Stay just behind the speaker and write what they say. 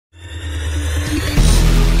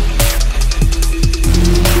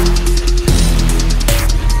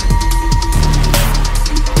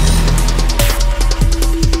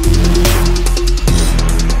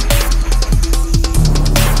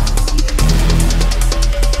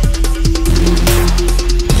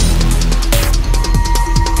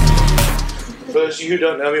of you who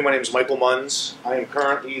don't know me, my name is Michael Munz. I am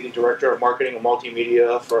currently the Director of Marketing and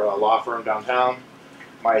Multimedia for a law firm downtown.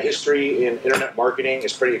 My history in internet marketing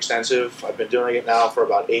is pretty extensive. I've been doing it now for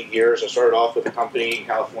about 8 years. I started off with a company in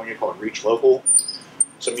California called Reach Local.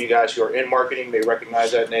 Some of you guys who are in marketing may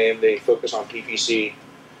recognize that name. They focus on PPC,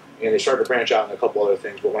 and they started to branch out in a couple other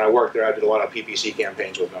things. But when I worked there, I did a lot of PPC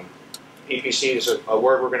campaigns with them. PPC is a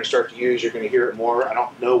word we're going to start to use. You're going to hear it more. I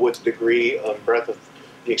don't know what the degree of breadth of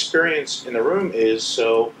the experience in the room is,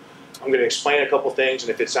 so I'm going to explain a couple things,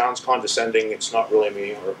 and if it sounds condescending, it's not really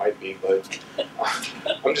me, or it might be, but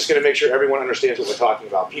I'm just going to make sure everyone understands what we're talking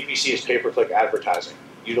about. PPC is pay-per-click advertising,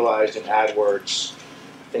 utilized in AdWords.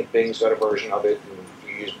 I think Bing's got a version of it, and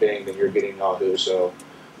if you use Bing, then you're getting Yahoo, so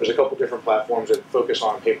there's a couple different platforms that focus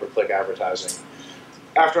on pay-per-click advertising.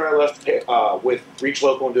 After I left with Reach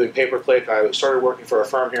Local and doing pay-per-click, I started working for a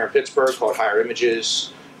firm here in Pittsburgh called Higher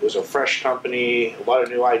Images. It was a fresh company, a lot of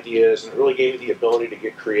new ideas, and it really gave me the ability to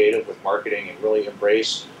get creative with marketing and really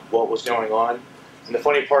embrace what was going on. And the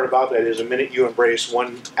funny part about that is the minute you embrace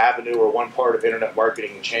one avenue or one part of internet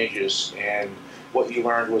marketing, it changes, and what you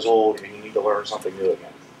learned was old, and you need to learn something new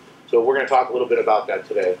again. So we're going to talk a little bit about that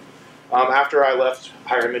today. After I left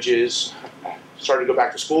Higher Images, I started to go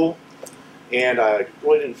back to school, and I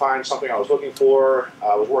really didn't find something I was looking for.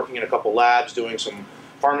 I was working in a couple labs doing some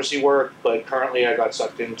pharmacy work, but currently I got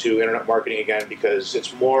sucked into internet marketing again because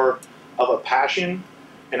it's more of a passion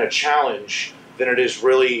and a challenge than it is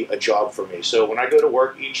really a job for me. So when I go to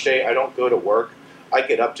work each day, I don't go to work. I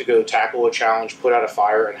get up to go tackle a challenge, put out a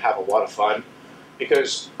fire, and have a lot of fun.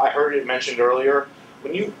 Because I heard it mentioned earlier,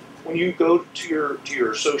 when you go to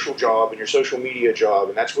your social job and your social media job,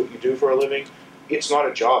 and that's what you do for a living, it's not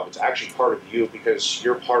a job. It's actually part of you because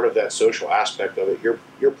you're part of that social aspect of it.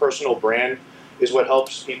 Your personal brand is what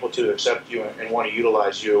helps people to accept you and want to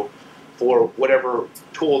utilize you for whatever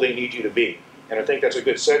tool they need you to be. And I think that's a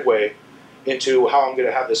good segue into how I'm going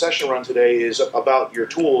to have the session run today is about your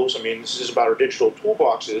tools. I mean, this is about our digital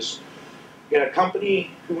toolboxes. And a company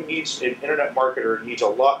who needs an internet marketer needs a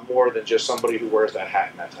lot more than just somebody who wears that hat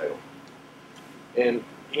and that title. And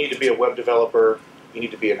you need to be a web developer, you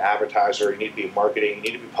need to be an advertiser, you need to be marketing, you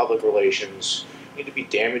need to be public relations, you need to be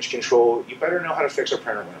damage control. You better know how to fix a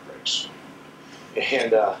printer when it breaks.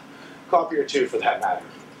 And copy or two for that matter.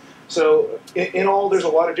 So in all, there's a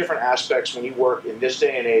lot of different aspects when you work in this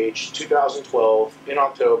day and age, 2012, in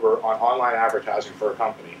October, on online advertising for a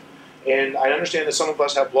company. And I understand that some of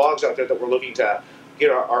us have blogs out there that we're looking to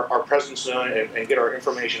get our presence known and get our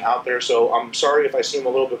information out there. So I'm sorry if I seem a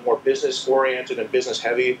little bit more business-oriented and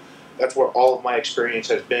business-heavy. That's where all of my experience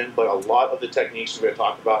has been, but a lot of the techniques we're going to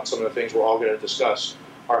talk about and some of the things we're all going to discuss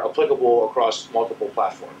are applicable across multiple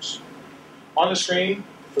platforms. On the screen,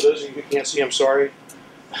 for those of you who can't see, I'm sorry,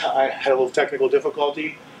 I had a little technical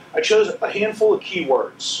difficulty. I chose a handful of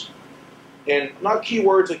keywords, and not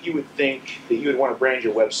keywords like you would think that you would want to brand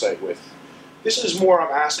your website with. This is more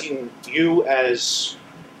I'm asking you as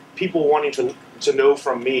people wanting to know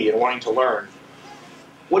from me and wanting to learn.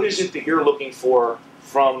 What is it that you're looking for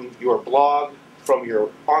from your blog, from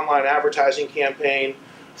your online advertising campaign,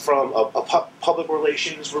 from a public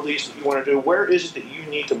relations release that you want to do? Where is it that you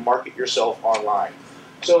need to market yourself online?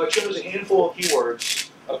 So I chose a handful of keywords.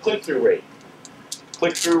 A click-through rate.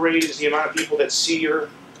 Click-through rate is the amount of people that see your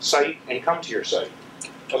site and come to your site.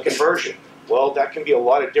 A conversion. Well, that can be a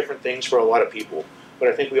lot of different things for a lot of people, but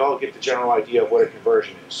I think we all get the general idea of what a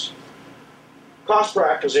conversion is. Cost per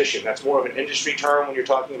acquisition. That's more of an industry term when you're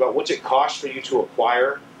talking about what's it cost for you to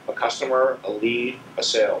acquire a customer, a lead, a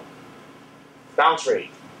sale. Bounce rate.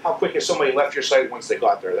 How quick has somebody left your site once they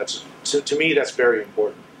got there? To me, that's very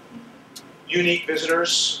important. Unique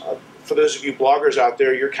visitors. For those of you bloggers out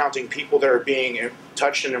there, you're counting people that are being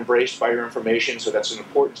touched and embraced by your information, so that's an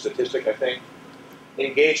important statistic, I think.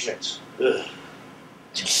 Engagement. Ugh.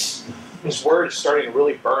 This word is starting to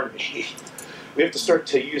really burn me. We have to start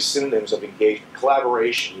to use synonyms of engagement.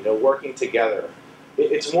 Collaboration, working together.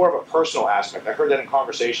 It's more of a personal aspect. I heard that in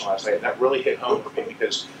conversation last night, and that really hit home for me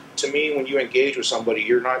because to me, when you engage with somebody,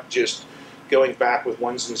 you're not just going back with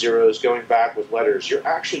ones and zeros, going back with letters. You're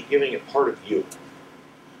actually giving it part of you.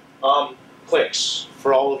 Clicks.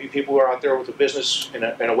 For all of you people who are out there with a business and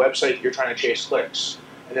a website, you're trying to chase clicks.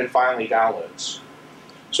 And then finally, downloads.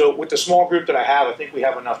 So with the small group that I have, I think we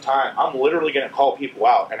have enough time. I'm literally going to call people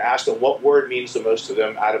out and ask them what word means the most to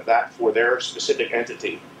them out of that for their specific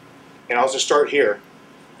entity. And I'll just start here.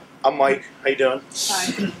 I'm Mike. How you doing?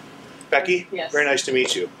 Hi. Becky? Yes. Very nice to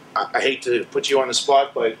meet you. I hate to put you on the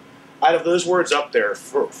spot, but out of those words up there,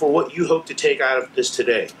 for what you hope to take out of this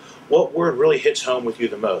today, what word really hits home with you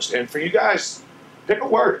the most? And for you guys, pick a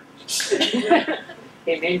word.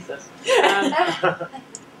 Game names this.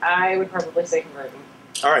 I would probably say conversion.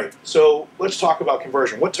 All right, so let's talk about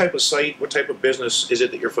conversion. What type of site, what type of business is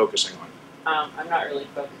it that you're focusing on? I'm not really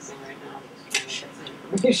focusing right now. I'm just trying to get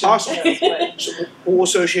some information. Awesome. So we'll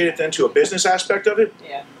associate it then to a business aspect of it.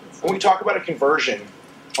 Yeah. When we talk about a conversion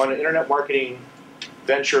on an internet marketing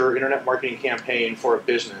venture, internet marketing campaign for a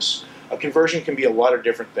business, a conversion can be a lot of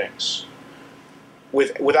different things.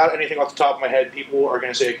 Without anything off the top of my head, people are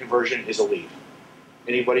going to say a conversion is a lead.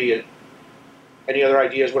 Anybody? Any other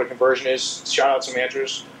ideas what a conversion is? Shout out some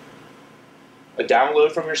answers. A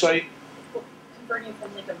download from your site? Well, converting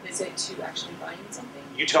from like a visit to actually buying something.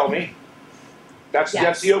 You tell me. That's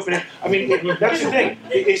Yes. the opening. I mean, that's the thing.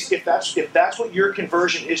 If that's what your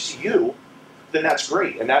conversion is to you, then that's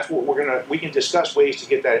great, and that's what we can discuss ways to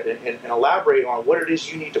get that and elaborate on what it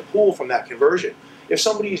is you need to pull from that conversion. If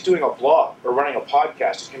somebody is doing a blog or running a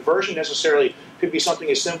podcast, a conversion necessarily could be something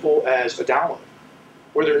as simple as a download,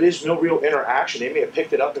 where there is no real interaction. They may have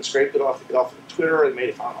picked it up and scraped it off of Twitter, they may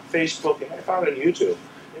have found it on Facebook, they may have found it on YouTube,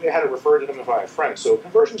 they may have had it referred to them by a friend. So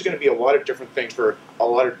conversion is going to be a lot of different things for a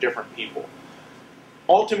lot of different people.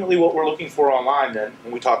 Ultimately, what we're looking for online then,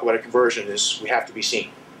 when we talk about a conversion, is we have to be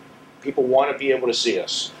seen. People want to be able to see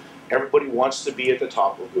us. Everybody wants to be at the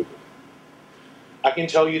top of Google. I can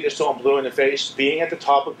tell you this till I'm blue in the face, being at the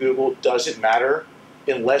top of Google doesn't matter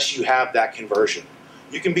unless you have that conversion.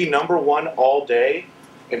 You can be #1 all day,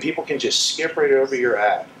 and people can just skip right over your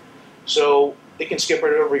ad. So they can skip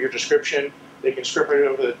right over your description. They can skip right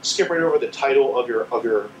over the title of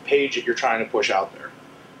your page that you're trying to push out there.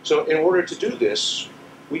 So in order to do this,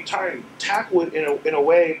 we try and tackle it in a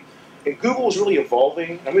way. And Google is really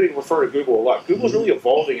evolving. I'm going to refer to Google a lot. Google is really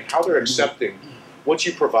evolving in how they're accepting what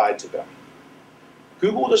you provide to them.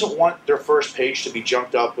 Google doesn't want their first page to be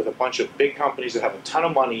junked up with a bunch of big companies that have a ton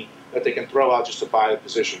of money that they can throw out just to buy the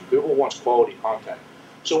position. Google wants quality content.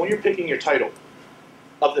 So when you're picking your title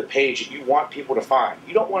of the page that you want people to find,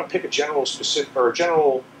 you don't want to pick a general specific or a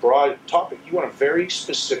general broad topic. You want a very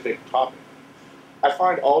specific topic. I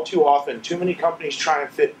find all too often too many companies try and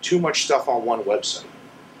fit too much stuff on one website.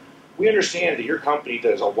 We understand that your company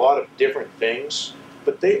does a lot of different things,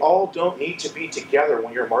 but they all don't need to be together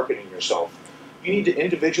when you're marketing yourself. You need to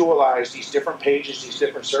individualize these different pages, these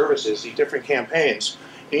different services, these different campaigns.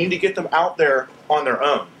 You need to get them out there on their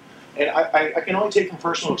own. And I can only take from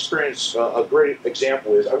personal experience, a great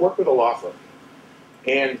example is I work with a law firm,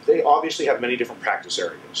 and they obviously have many different practice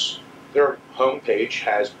areas. Their homepage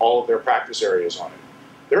has all of their practice areas on it.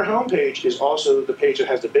 Their homepage is also the page that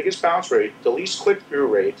has the biggest bounce rate, the least click-through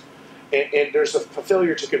rate, and there's a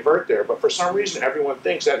failure to convert there. But for some reason, everyone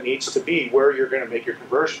thinks that needs to be where you're going to make your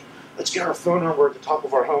conversion. Let's get our phone number at the top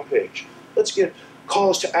of our homepage. Let's get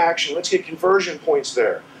calls to action. Let's get conversion points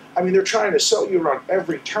there. I mean, they're trying to sell you around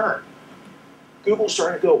every turn. Google's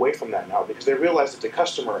starting to go away from that now because they realize that the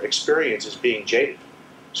customer experience is being jaded.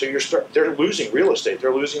 So they're losing real estate.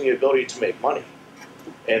 They're losing the ability to make money.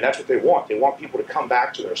 And that's what they want. They want people to come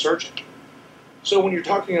back to their search engine. So when you're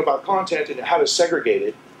talking about content and how to segregate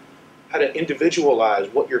it, how to individualize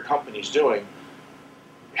what your company's doing,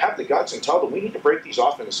 have the guts and tell them we need to break these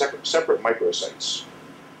off into separate microsites.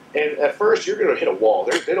 And at first, you're going to hit a wall.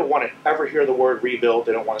 They don't want to ever hear the word rebuild.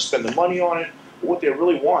 They don't want to spend the money on it. But what they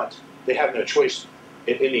really want, they have no choice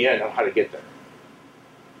in the end on how to get there.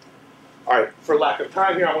 All right, for lack of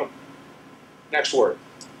time here, I want next word.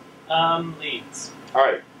 Leads. All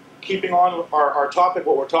right, keeping on our topic,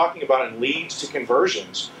 what we're talking about in leads to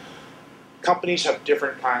conversions, companies have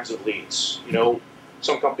different kinds of leads. You know,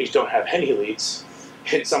 some companies don't have any leads,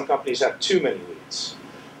 and some companies have too many leads.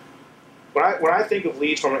 When I think of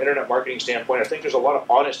leads from an internet marketing standpoint, I think there's a lot of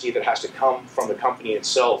honesty that has to come from the company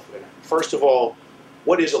itself. And first of all,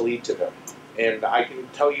 what is a lead to them? And I can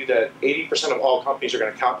tell you that 80% of all companies are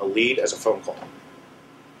going to count a lead as a phone call.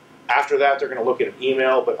 After that, they're going to look at an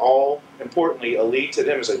email, but all importantly, a lead to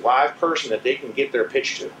them is a live person that they can get their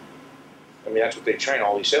pitch to. I mean, that's what they train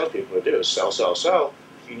all these salespeople to do, is sell, sell, sell.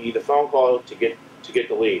 You need the phone call to get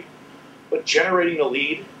the lead. But generating a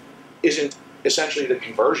lead isn't essentially the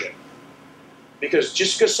conversion. Because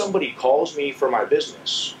just because somebody calls me for my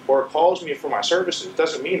business or calls me for my services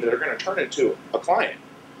doesn't mean that they're going to turn into a client.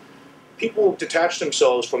 People detach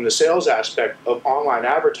themselves from the sales aspect of online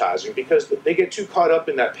advertising because they get too caught up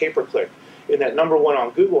in that pay-per-click, in that #1 on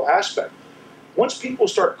Google aspect. Once people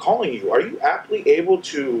start calling you, are you aptly able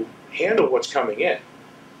to handle what's coming in?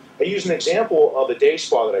 I use an example of a day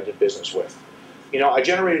spa that I did business with. You know, I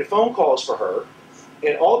generated phone calls for her,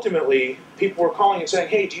 and ultimately people were calling and saying,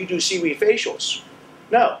 hey, do you do seaweed facials?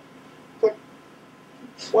 No.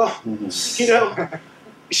 Well, you know,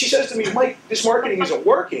 she says to me, Mike, this marketing isn't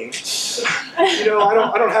working. You know, I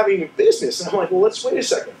don't have any business. And I'm like, well, let's wait a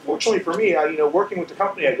second. Fortunately for me, you know, working with the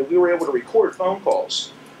company, we were able to record phone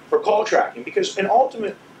calls for call tracking, because an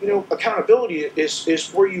ultimate, you know, accountability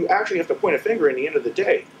is where you actually have to point a finger in the end of the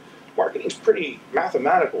day. Marketing is pretty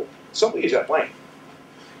mathematical. Somebody's at blame.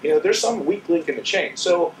 You know, there's some weak link in the chain.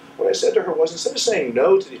 So what I said to her was, instead of saying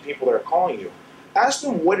no to these people that are calling you, ask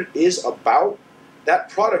them what it is about that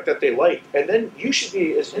product that they like, and then you should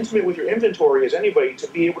be as intimate with your inventory as anybody to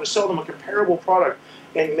be able to sell them a comparable product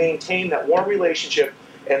and maintain that warm relationship,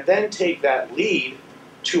 and then take that lead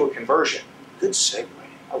to a conversion. Good segue.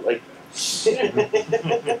 I like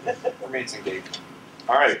that. For me, it's engagement.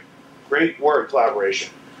 All right. Great word,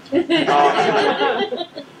 collaboration. You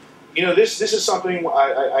know, this is something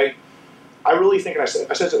I really think, and I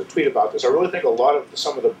said a tweet about this, I really think a lot of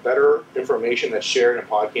some of the better information that's shared in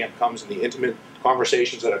Podcamp comes in the intimate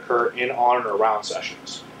conversations that occur in, on, and around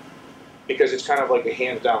sessions. Because it's kind of like a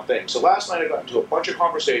hands-down thing. So last night I got into a bunch of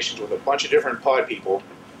conversations with a bunch of different pod people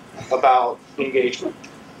about engagement.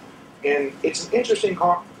 And it's an interesting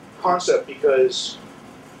concept, because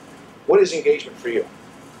what is engagement for you?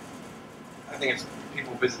 I think it's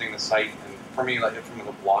people visiting the site, and for me, like from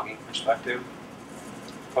a blogging perspective,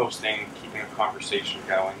 posting, keeping a conversation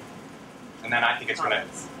going, and then I think it's gonna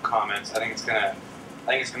comments. I think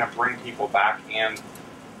it's gonna bring people back, and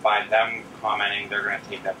by them commenting, they're gonna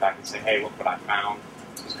take that back and say, "Hey, look what I found."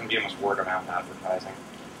 So it's gonna be almost word of mouth advertising.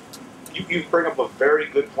 You bring up a very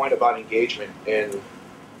good point about engagement, and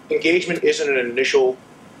engagement isn't an initial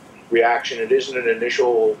reaction. It isn't an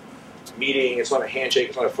initial meeting. It's not a handshake.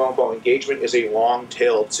 It's not a phone call. Engagement is a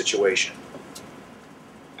long-tailed situation.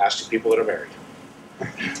 Ask the people that are married.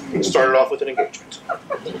 It started off with an engagement.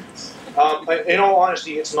 In all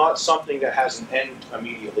honesty, it's not something that has an end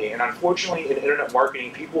immediately. And unfortunately, in internet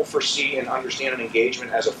marketing, people foresee and understand an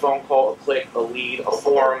engagement as a phone call, a click, a lead, a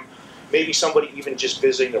forum, maybe somebody even just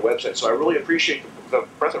visiting their website. So I really appreciate the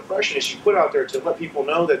breath of freshness you put out there to let people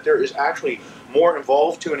know that there is actually more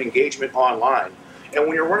involved to an engagement online. And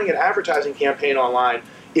when you're running an advertising campaign online,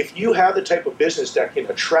 if you have the type of business that can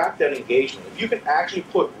attract that engagement, if you can actually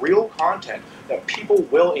put real content that people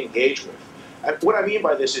will engage with. And what I mean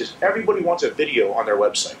by this is everybody wants a video on their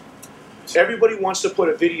website. Everybody wants to put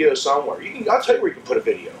a video somewhere. I'll tell you where you can put a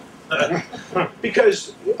video.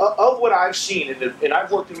 Because of what I've seen, and I've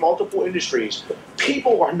worked in multiple industries,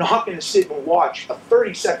 people are not going to sit and watch a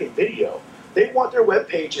 30-second video. They want their web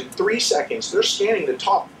page in 3 seconds. They're scanning the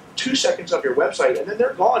top 2 seconds of your website, and then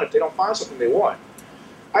they're gone if they don't find something they want.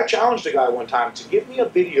 I challenged a guy one time to give me a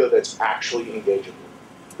video that's actually engageable.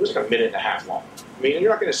 It was like a minute and a half long. I mean, you're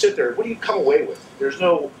not going to sit there. What do you come away with? There's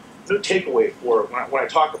no takeaway for it when I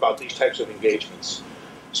talk about these types of engagements.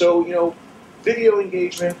 So, you know, video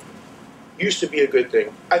engagement used to be a good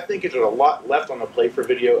thing. I think there's a lot left on the plate for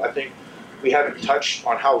video. I think we haven't touched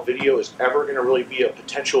on how video is ever going to really be a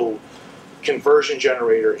potential conversion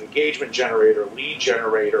generator, engagement generator, lead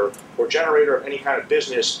generator, or generator of any kind of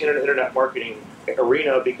business in an internet marketing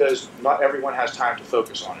arena, because not everyone has time to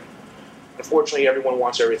focus on it. Unfortunately, everyone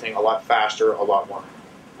wants everything a lot faster, a lot more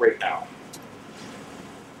right now.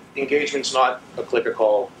 Engagement's not a click a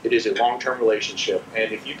call. It is a long-term relationship,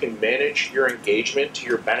 and if you can manage your engagement to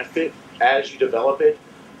your benefit as you develop it,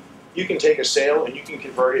 you can take a sale and you can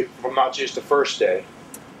convert it from not just the first day,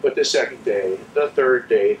 but the second day, the third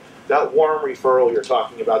day, that warm referral you're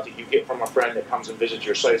talking about that you get from a friend that comes and visits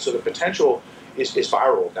your site. So the potential is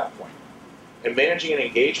viral at that point. And managing an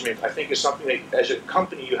engagement, I think, is something that as a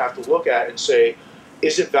company you have to look at and say,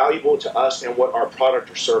 is it valuable to us and what our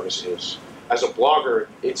product or service is? As a blogger,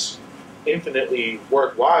 it's infinitely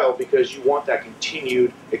worthwhile because you want that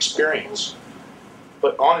continued experience.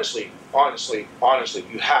 But honestly,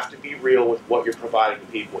 you have to be real with what you're providing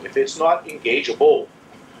to people. If it's not engageable,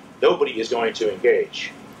 nobody is going to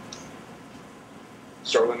engage.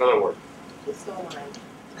 Start with another word. It's still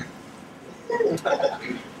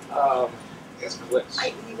It's clicks.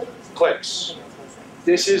 Clicks.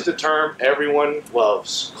 This is the term everyone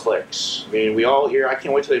loves, clicks. I mean, we all hear, I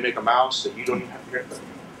can't wait till they make a mouse that you don't even have to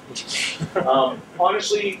hear.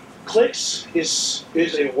 Honestly, clicks is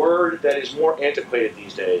a word that is more antiquated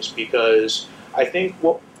these days, because I think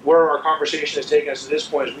where our conversation has taken us to this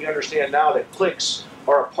point is we understand now that clicks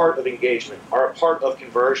are a part of engagement, are a part of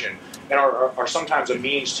conversion, and are sometimes a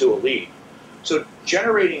means to a lead. So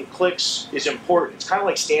generating clicks is important. It's kind of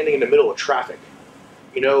like standing in the middle of traffic.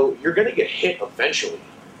 You know, you're going to get hit eventually,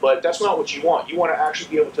 but that's not what you want. You want to actually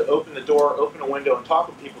be able to open the door, open a window, and talk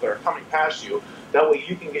with people that are coming past you. That way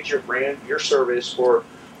you can get your brand, your service, or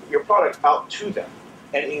your product out to them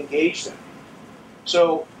and engage them.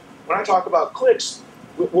 So when I talk about clicks,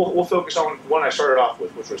 we'll focus on one I started off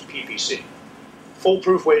with, which was PPC.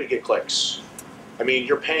 Foolproof way to get clicks. I mean,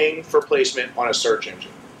 you're paying for placement on a search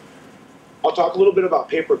engine. I'll talk a little bit about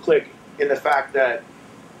pay-per-click in the fact that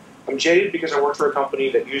I'm jaded because I work for a company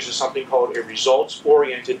that uses something called a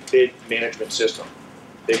results-oriented bid management system.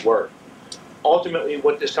 Big word. Ultimately,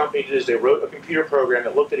 what this company did is they wrote a computer program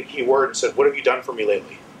that looked at a keyword and said, what have you done for me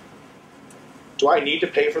lately? Do I need to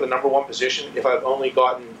pay for the #1 position if I've only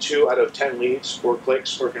gotten 2 out of 10 leads or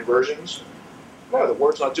clicks or conversions? No, the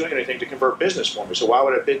word's not doing anything to convert business for me, so why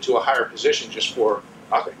would I bid to a higher position just for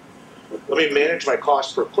nothing? Let me manage my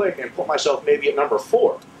cost per click and put myself maybe at number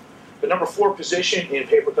 4. The number 4 position in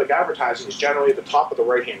pay-per-click advertising is generally at the top of the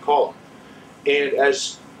right-hand column. And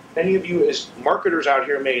as any of you as marketers out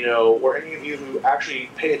here may know, or any of you who actually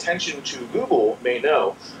pay attention to Google may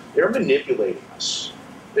know, they're manipulating us.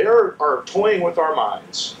 They are toying with our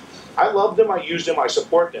minds. I love them, I use them, I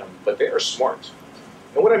support them, but they are smart.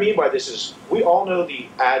 And what I mean by this is, we all know the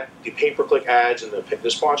pay-per-click ads and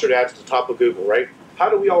the sponsored ads at the top of Google, right? How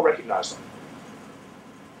do we all recognize them?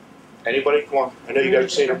 Anybody? Come on. I know you guys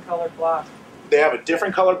have seen them. Colored block. They have a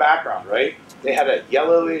different color background, right? They had a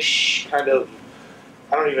yellowish kind of,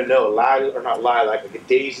 I don't even know, not lilac, like a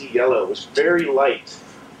daisy yellow. It was very light.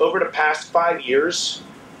 Over the past 5 years,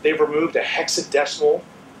 they've removed a hexadecimal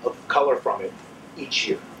of color from it each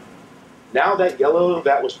year. Now that yellow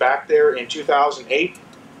that was back there in 2008,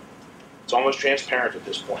 it's almost transparent at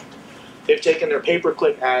this point. They've taken their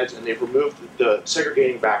pay-per-click ads and they've removed the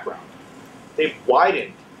segregating background. They've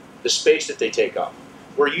widened the space that they take up.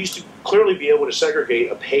 We're used to clearly be able to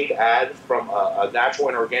segregate a paid ad from a natural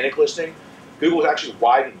and organic listing. Google has actually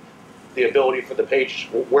widened the ability for the page,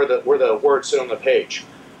 where the words sit on the page.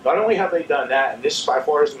 Not only have they done that, and this by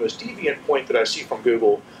far is the most deviant point that I see from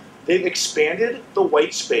Google, they've expanded the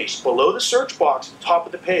white space below the search box at the top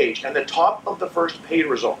of the page and the top of the first paid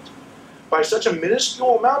result by such a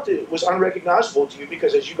minuscule amount that it was unrecognizable to you,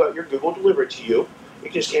 because as you got your Google delivered to you,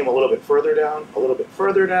 it just came a little bit further down, a little bit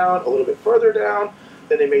further down, a little bit further down.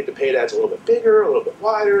 Then they made the paid ads a little bit bigger, a little bit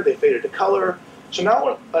wider. They faded the color. So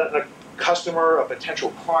now a customer, a potential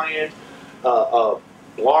client, a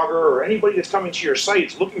blogger, or anybody that's coming to your site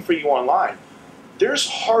is looking for you online, there's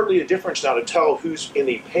hardly a difference now to tell who's in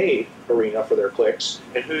the paid arena for their clicks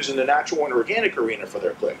and who's in the natural and organic arena for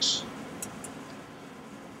their clicks.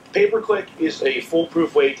 Pay-per-click is a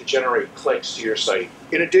foolproof way to generate clicks to your site.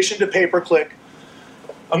 In addition to pay-per-click,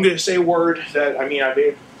 I'm going to say a word that, I mean,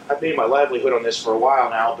 I've made my livelihood on this for a while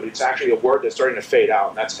now, but it's actually a word that's starting to fade out,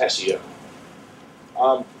 and that's SEO.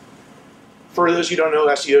 For those who don't know,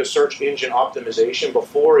 SEO is search engine optimization.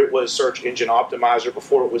 Before it was search engine optimizer,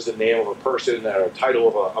 before it was the name of a person or a title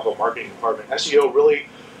of a marketing department, SEO really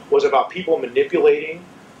was about people manipulating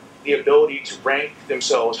the ability to rank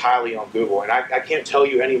themselves highly on Google. And I can't tell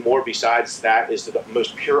you any more besides that is the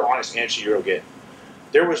most pure, honest answer you'll get.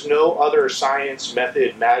 There was no other science,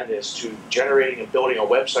 method, madness to generating and building a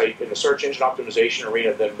website in the search engine optimization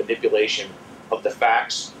arena than manipulation of the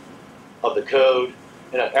facts, of the code,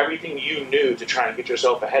 and of everything you knew to try and get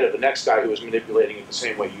yourself ahead of the next guy who was manipulating it the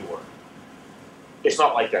same way you were. It's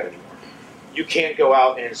not like that anymore. You can't go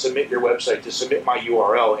out and submit your website to submit my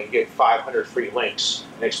URL and get 500 free links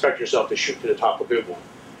and expect yourself to shoot to the top of Google.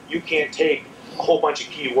 You can't take a whole bunch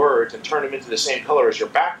of keywords and turn them into the same color as your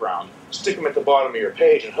background, stick them at the bottom of your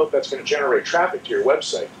page and hope that's going to generate traffic to your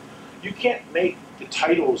website. You can't make the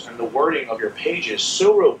titles and the wording of your pages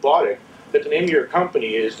so robotic that the name of your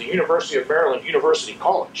company is the University of Maryland University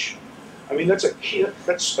College. I mean, that's a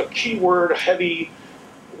keyword heavy.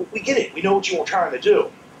 We get it. We know what you were trying to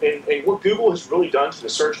do. And what Google has really done to the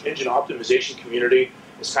search engine optimization community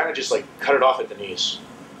is kind of just like cut it off at the knees.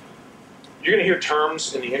 You're going to hear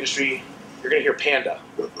terms in the industry. You're going to hear Panda,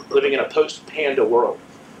 living in a post-Panda world.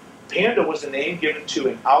 Panda was the name given to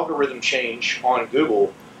an algorithm change on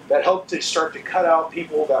Google that helped to start to cut out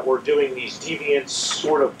people that were doing these deviant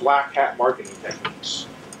sort of black hat marketing techniques.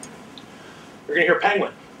 You're going to hear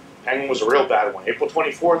Penguin. Penguin was a real bad one. April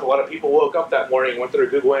 24th, a lot of people woke up that morning, went to their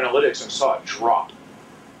Google Analytics and saw a drop.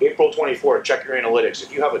 April 24th, check your analytics.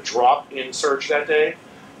 If you have a drop in search that day,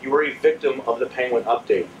 you were a victim of the Penguin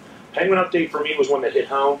update. Penguin update for me was one that hit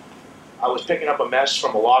home. I was picking up a mess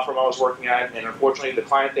from a law firm I was working at, and unfortunately the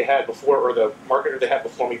client they had before, or the marketer they had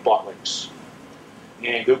before me, bought links.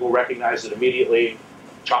 And Google recognized it immediately.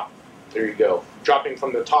 Chop, there you go. Dropping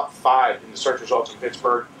from the top 5 in the search results in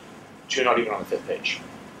Pittsburgh to not even on the 5th page.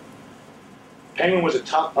 Penguin was a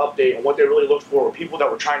tough update, and what they really looked for were people that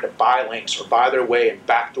were trying to buy links or buy their way and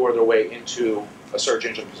backdoor their way into a search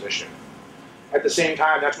engine position. At the same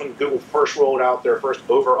time, that's when Google first rolled out their first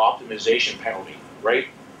over-optimization penalty, right?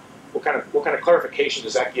 What kind of clarification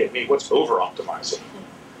does that give me? What's over-optimizing?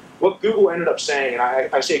 What Google ended up saying, and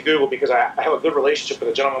I say Google because I have a good relationship with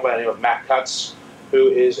a gentleman by the name of Matt Cutts, who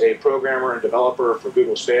is a programmer and developer for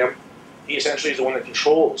Google Spam. He essentially is the one that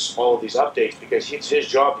controls all of these updates because it's his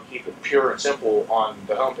job to keep it pure and simple on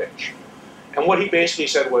the homepage. And what he basically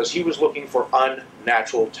said was he was looking for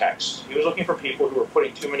unnatural text. He was looking for people who were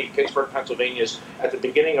putting too many Pittsburgh, Pennsylvanias at the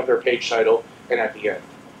beginning of their page title and at the end.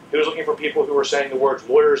 He was looking for people who were saying the words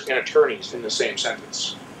lawyers and attorneys in the same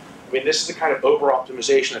sentence. I mean, this is the kind of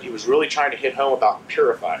over-optimization that he was really trying to hit home about and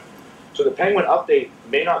purify. So the Penguin update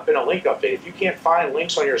may not have been a link update. If you can't find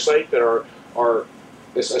links on your site that are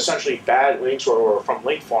essentially bad links or from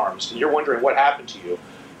link farms, and you're wondering what happened to you,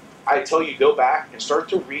 I tell you, go back and start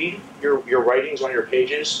to read your writings on your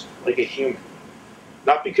pages like a human.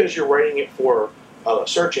 Not because you're writing it for a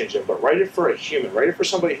search engine, but write it for a human. Write it for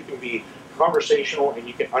somebody who can be conversational and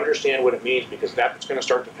you can understand what it means, because that's going to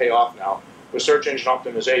start to pay off now with search engine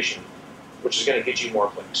optimization, which is going to get you more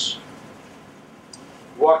clicks.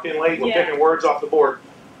 You walked in late, we're picking words off the board.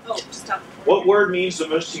 Oh, stop. What word means the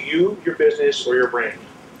most to you, your business, or your brand?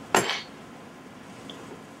 I'd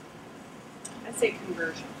say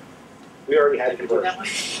conversion. We already had Did I do that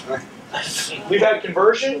conversion. one? We've had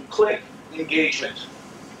conversion, click, engagement.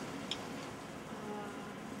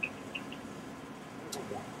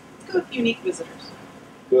 Let's go with unique visitors.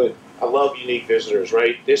 Good. I love unique visitors,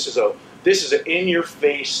 right? This is an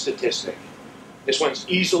in-your-face statistic. This one's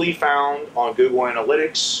easily found on Google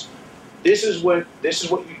Analytics. This is what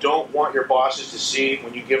you don't want your bosses to see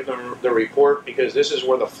when you give them the report, because this is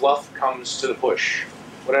where the fluff comes to the push.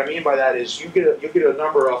 What I mean by that is you get a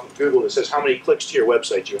number off of Google that says how many clicks to your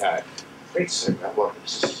website you had. Wait a second, I love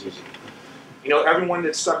this. This is easy. You know, everyone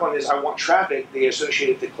that's stuck on this, I want traffic, they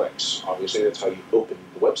associate it to clicks. Obviously, that's how you open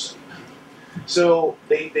the website. So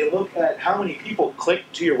they look at how many people click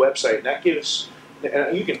to your website, and that gives,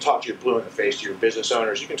 and you can talk to your blue in the face, to your business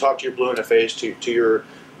owners, you can talk to your blue in the face, to your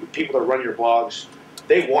people that run your blogs.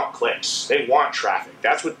 They want clicks. They want traffic.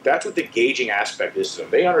 That's what the gauging aspect is to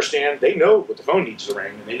them. They understand, they know what the phone needs to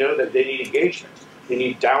ring, and they know that they need engagement. They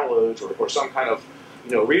need downloads or some kind of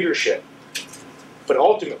readership. But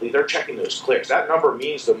ultimately, they're checking those clicks. That number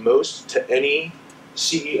means the most to any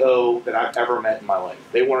CEO that I've ever met in my life.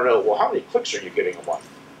 They want to know, well, how many clicks are you getting a month?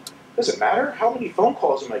 Does it matter? How many phone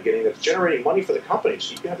calls am I getting that's generating money for the company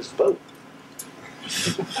so you can have this boat?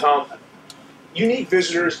 Unique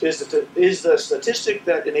visitors is the statistic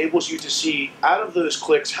that enables you to see, out of those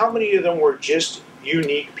clicks, how many of them were just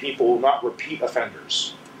unique people, not repeat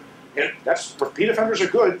offenders. And repeat offenders are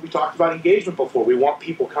good. We talked about engagement before. We want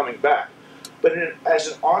people coming back. But as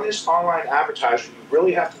an honest online advertiser, you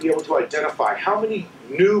really have to be able to identify how many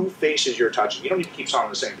new faces you're touching. You don't need to keep selling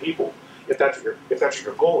the same people if that's what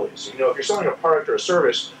your goal is. If you're selling a product or a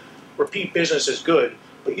service, repeat business is good,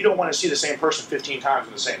 but you don't want to see the same person 15 times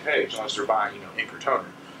on the same page unless they're buying ink or toner.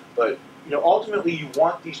 But ultimately, you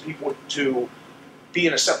want these people to be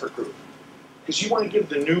in a separate group, because you want to give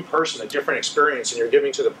the new person a different experience than you're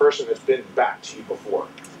giving to the person that's been back to you before.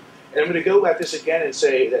 And I'm going to go at this again and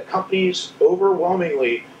say that companies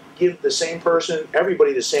overwhelmingly give the same person,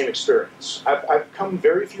 everybody, the same experience. I've come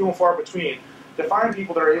very few and far between to find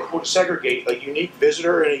people that are able to segregate a unique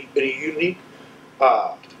visitor and a unique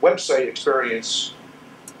website experience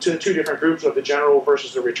to the two different groups of the general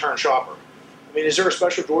versus the return shopper. I mean, is there a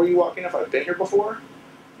special door you walk in if I've been here before?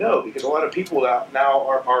 No, because a lot of people now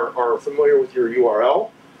are familiar with your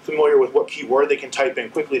URL, familiar with what keyword they can type in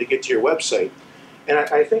quickly to get to your website. And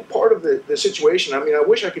I think part of the situation, I mean, I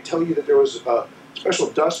wish I could tell you that there was a special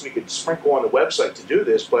dust we could sprinkle on the website to do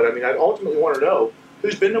this, but I mean, I ultimately want to know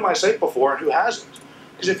who's been to my site before and who hasn't.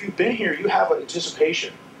 Because if you've been here, you have an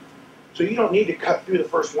anticipation. So you don't need to cut through the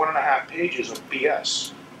first 1.5 pages of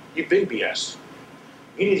BS. You've been BS.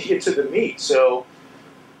 You need to get to the meat. So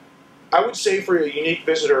I would say for a unique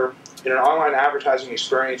visitor in an online advertising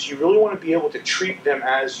experience, you really want to be able to treat them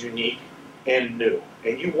as unique and new.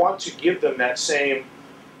 And you want to give them that same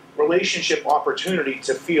relationship opportunity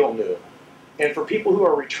to feel new. And for people who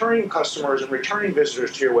are returning customers and returning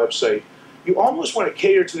visitors to your website, you almost want to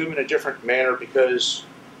cater to them in a different manner, because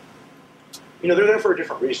they're there for a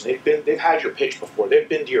different reason. They've had your pitch before. They've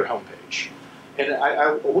been to your homepage.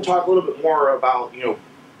 And we'll talk a little bit more about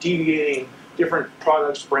deviating different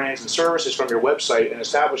products, brands, and services from your website and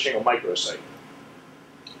establishing a microsite.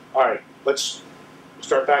 All right, let's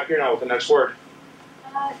start back here now with the next word.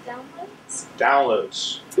 Downloads.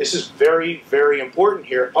 Downloads. This is very, very important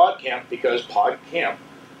here at Podcamp, because Podcamp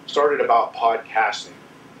started about podcasting.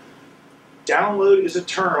 Download is a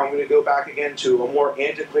term. I'm going to go back again to a more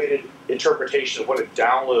antiquated interpretation of what a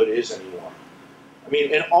download is anymore.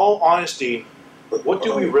 mean, in all honesty, what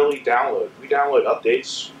do we really download? We download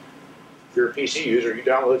updates. If you're a PC user, you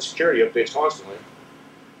download security updates constantly.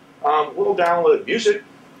 We'll download music.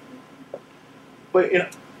 But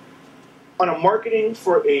on a marketing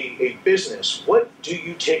for a business, what do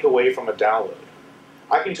you take away from a download?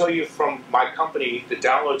 I can tell you from my company, the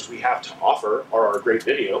downloads we have to offer are our great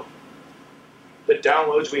video. The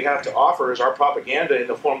downloads we have to offer is our propaganda in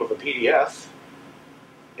the form of a PDF.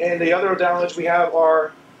 And the other downloads we have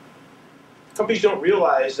are, companies don't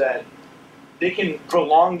realize that they can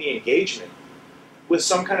prolong the engagement with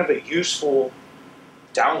some kind of a useful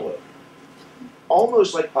download.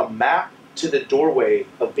 Almost like a map to the doorway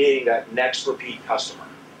of being that next repeat customer.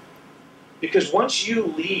 Because once you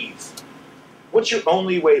leave, what's your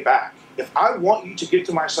only way back? If I want you to get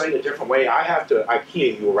to my site a different way, I have to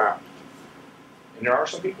IKEA you around. And there are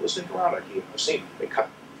some people that stick around IKEA. I've seen them. They cut.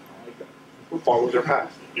 I like that. Who follow their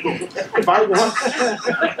path. If I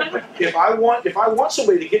want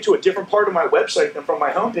somebody to get to a different part of my website than from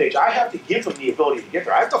my homepage, I have to give them the ability to get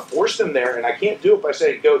there. I have to force them there, and I can't do it by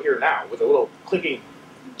saying go here now with a little clicking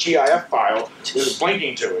GIF file with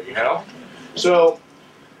blinking to it, you know? So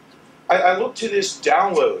I look to this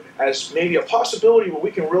download as maybe a possibility where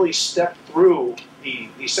we can really step through the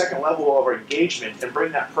second level of our engagement and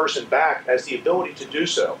bring that person back as the ability to do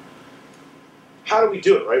so. How do we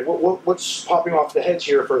do it, right? What's popping off the heads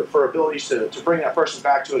here for abilities to bring that person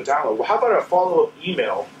back to a download? Well, how about a follow-up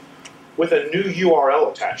email with a new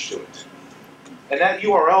URL attached to it? And that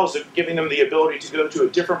URL is giving them the ability to go to a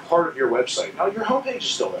different part of your website. Now, your homepage is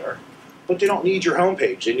still there, but they don't need your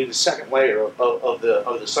homepage. They need a second layer of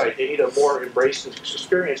the site. They need a more embraced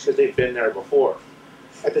experience because they've been there before.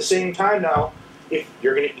 At the same time now, if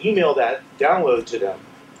you're going to email that download to them,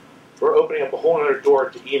 we're opening up a whole other door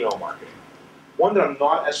to email marketing. One that I'm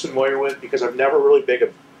not as familiar with because I've never really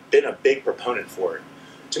been a big proponent for it.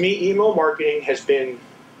 To me, email marketing has been...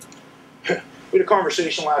 We had a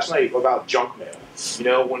conversation last night about junk mail. You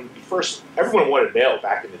know, when everyone wanted mail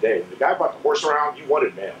back in the day. When the guy brought the horse around, you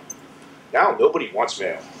wanted mail. Now nobody wants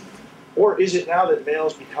mail. Or is it now that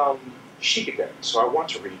mail's become chic again, so I want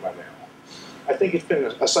to read my mail? I think it's been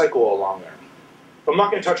a cycle along there. But I'm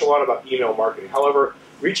not going to touch a lot about email marketing. However,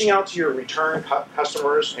 reaching out to your return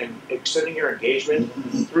customers and extending your engagement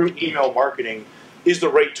through email marketing is the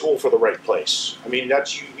right tool for the right place. I mean,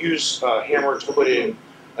 you use a hammer to put in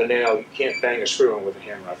a nail. You can't bang a screw in with a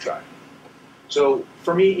hammer. I've tried. So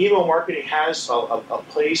for me, email marketing has a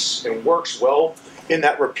place and works well in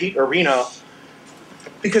that repeat arena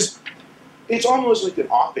because it's almost like an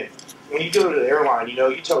opt-in. When you go to the airline, you know,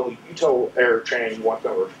 you tell AirTran you want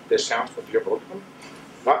them discounts, but you ever look at them?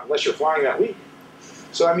 Not unless you're flying that week.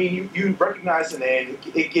 So I mean, you recognize the name.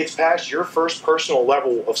 It gets past your first personal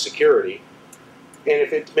level of security. And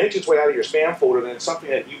if it makes its way out of your spam folder, then it's something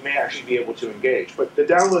that you may actually be able to engage. But the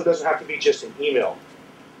download doesn't have to be just an email.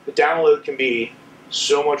 The download can be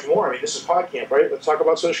so much more. I mean, this is Podcamp, right? Let's talk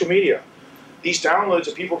about social media. These downloads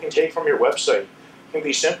that people can take from your website can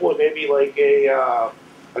be simple as maybe like a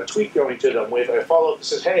tweet going to them with a follow-up that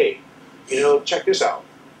says, hey, you know, check this out.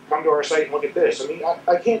 Come to our site and look at this. I mean,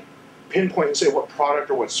 I can't pinpoint and say what product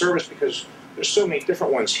or what service because there's so many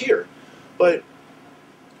different ones here. But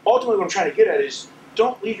ultimately what I'm trying to get at is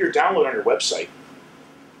don't leave your download on your website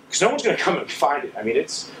because no one's going to come and find it. I mean,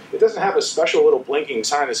 it doesn't have a special little blinking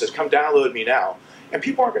sign that says, come download me now. And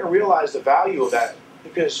people aren't going to realize the value of that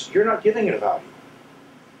because you're not giving it a value.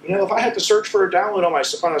 You know, if I had to search for a download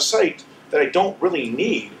on a site that I don't really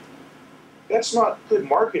need, that's not good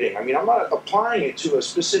marketing. I mean, I'm not applying it to a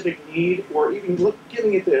specific need or even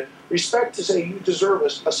giving it the respect to say you deserve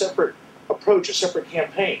a separate approach, a separate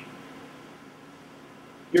campaign.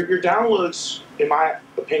 Your downloads, in my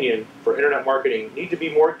opinion, for internet marketing need to be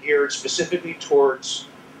more geared specifically towards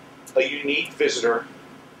a unique visitor,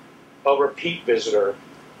 a repeat visitor,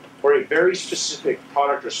 or a very specific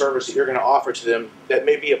product or service that you're going to offer to them that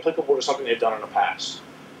may be applicable to something they've done in the past.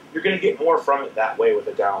 You're going to get more from it that way with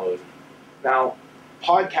a download. Now,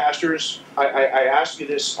 podcasters, I ask you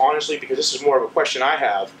this honestly because this is more of a question I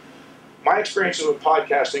have. My experiences with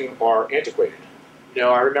podcasting are antiquated. You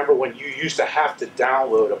know, I remember when you used to have to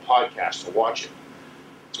download a podcast to watch it.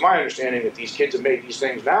 It's my understanding that these kids have made these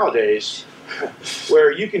things nowadays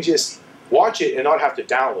where you can just watch it and not have to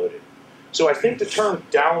download it. So I think the term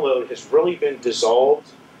download has really been dissolved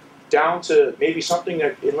down to maybe something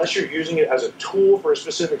that, unless you're using it as a tool for a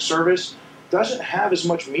specific service, doesn't have as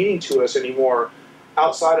much meaning to us anymore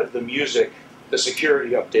outside of the music, the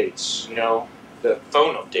security updates, you know, the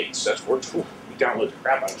phone updates. That's where we download the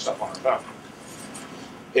crap out of stuff on our phone.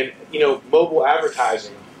 And, you know, mobile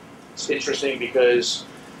advertising, it's interesting because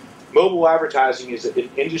Mobile advertising is an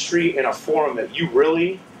industry and a forum that you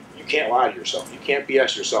can't lie to yourself. You can't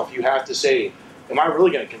BS yourself. You have to say, am I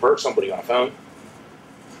really going to convert somebody on a phone?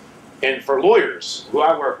 And for lawyers who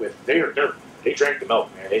I work with, they drink the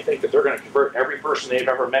milk, man. They think that they're going to convert every person they've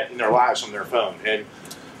ever met in their lives from their phone. And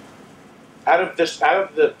out of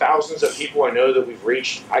the thousands of people I know that we've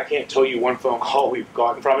reached, I can't tell you one phone call we've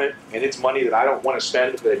gotten from it, and it's money that I don't want to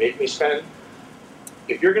spend, but they make me spend.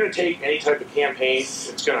 If you're going to take any type of campaign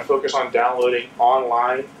that's going to focus on downloading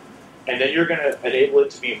online, and then you're going to enable it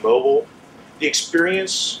to be mobile, the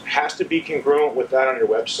experience has to be congruent with that on your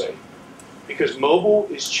website. Because mobile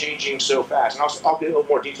is changing so fast. And I'll get a little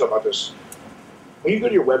more detail about this. When you go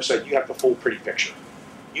to your website, you have the full pretty picture.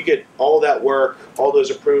 You get all that work, all those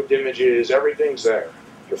approved images, everything's there.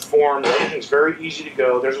 Your form, everything's very easy to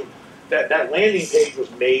go. That landing page was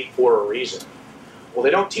made for a reason. Well, they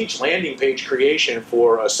don't teach landing page creation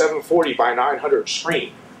for a 740 by 900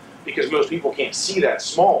 screen because most people can't see that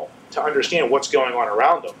small to understand what's going on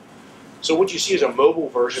around them. So what you see is a mobile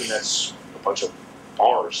version that's a bunch of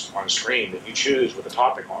bars on screen that you choose with a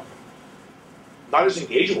topic on them. Not as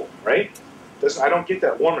engageable, right? I don't get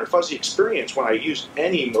that warm and fuzzy experience when I use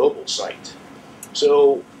any mobile site.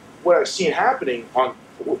 So what I've seen happening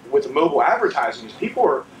with the mobile advertising is people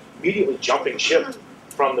are immediately jumping ship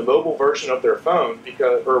from the mobile version of their phone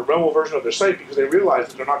or mobile version of their site because they realize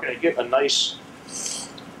that they're not going to get a nice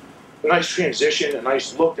transition, a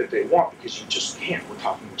nice look that they want because you just can't. We're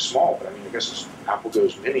talking small, but I mean, I guess as Apple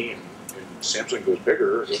goes mini and Samsung goes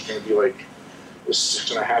bigger, it's going to be like this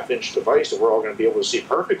 6.5-inch device that we're all going to be able to see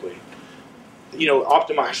perfectly. You know,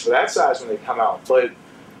 optimized for that size when they come out. But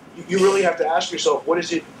you really have to ask yourself, what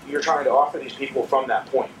is it you're trying to offer these people from that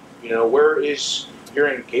point? You know, where is your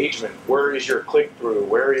engagement? Where is your click-through?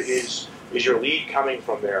 Where is your lead coming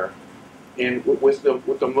from there? And with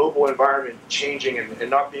the mobile environment changing and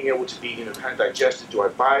not being able to be, you know, kind of digested, do I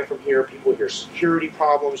buy from here? People hear security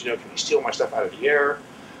problems, you know, can you steal my stuff out of the air?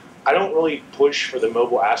 I don't really push for the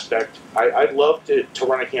mobile aspect. I'd love to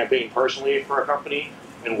run a campaign personally for a company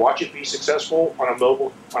and watch it be successful on a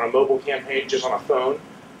mobile campaign just on a phone,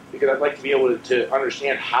 because I'd like to be able to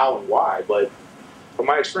understand how and why. But from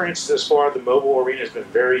my experience thus far, the mobile arena has been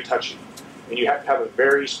very touchy, and you have to have a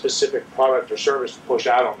very specific product or service to push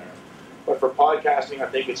out on there. But for podcasting, I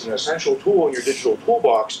think it's an essential tool in your digital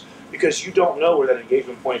toolbox because you don't know where that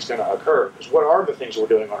engagement point is going to occur. Because what are the things we're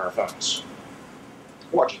doing on our phones?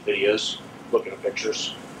 Watching videos, looking at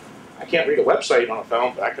pictures. I can't read a website on a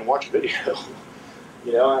phone, but I can watch a video.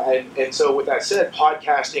 You know, and so with that said,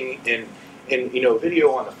 podcasting and you know,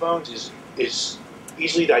 video on the phones is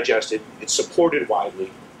easily digested. It's supported widely,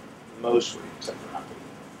 mostly, except for Apple.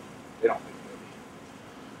 They don't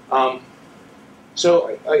make it.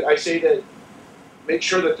 So I say that make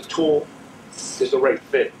sure that the tool is the right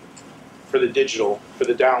fit for the digital, for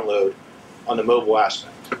the download on the mobile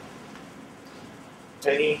aspect.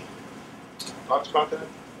 Any thoughts about that?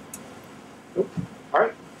 Nope. All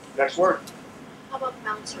right, next word. How about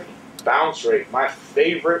bounce rate? Bounce rate, my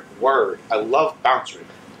favorite word. I love bounce rate.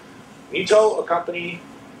 When you tell a company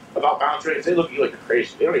about bounce rates, they look at you like you're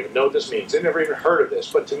crazy. They don't even know what this means. They've never even heard of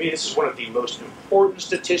this. But to me, this is one of the most important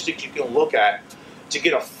statistics you can look at to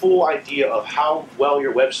get a full idea of how well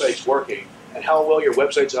your website's working and how well your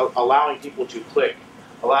website's allowing people to click,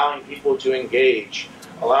 allowing people to engage,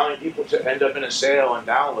 allowing people to end up in a sale and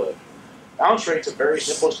download. Bounce rate's a very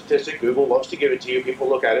simple statistic. Google loves to give it to you. People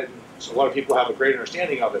look at it, and so a lot of people have a great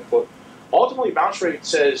understanding of it. But ultimately, bounce rate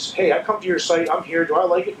says, hey, I come to your site, I'm here, do I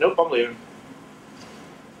like it? Nope, I'm leaving.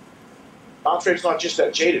 Bounce rate's not just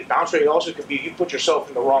that jaded. Bounce rate also could be you put yourself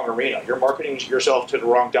in the wrong arena. You're marketing yourself to the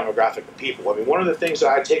wrong demographic of people. I mean, one of the things that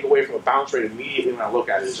I take away from a bounce rate immediately when I look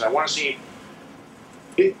at it is I want to see,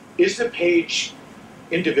 is the page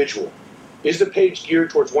individual? Is the page geared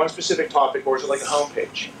towards one specific topic, or is it like a home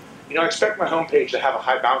page? You know, I expect my home page to have a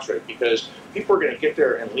high bounce rate because people are going to get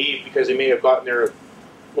there and leave because they may have gotten there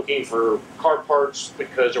looking for car parts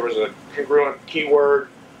because there was a congruent keyword.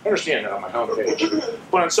 I understand that on my home page.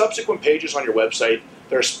 But on subsequent pages on your website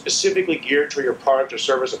that are specifically geared to your product or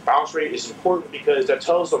service, a bounce rate is important because that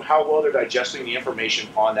tells them how well they're digesting the information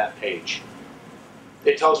on that page.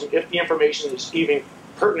 It tells them if the information is even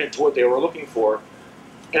pertinent to what they were looking for.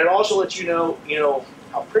 And it also lets you know,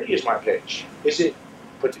 how pretty is my page? Is it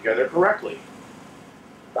put together correctly?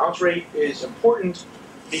 Bounce rate is important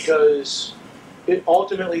because it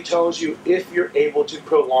ultimately tells you if you're able to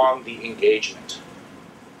prolong the engagement.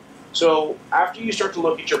 So after you start to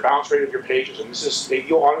look at your bounce rate of your pages, and this is,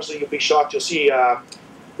 you'll be shocked, you'll see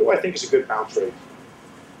who I think is a good bounce rate.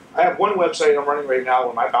 I have one website I'm running right now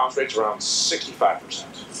where my bounce rate's around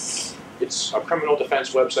 65%. it's a criminal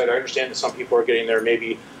defense website. I understand that some people are getting there,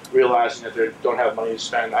 maybe realizing that they don't have money to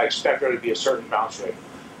spend. I expect there to be a certain bounce rate.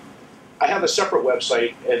 I have a separate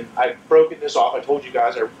website, and I've broken this off. I told you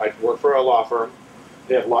guys I work for a law firm.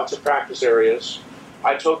 They have lots of practice areas.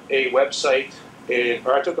 I took a website,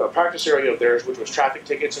 I took a practice area of theirs, which was traffic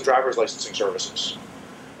tickets and driver's licensing services.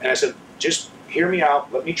 And I said, just hear me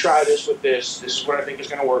out. Let me try this with this. This is what I think is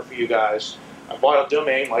going to work for you guys. I bought a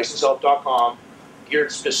domain, licensehelp.com,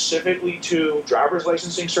 geared specifically to driver's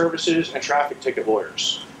licensing services and traffic ticket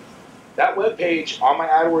lawyers. That web page on my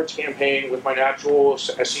AdWords campaign with my natural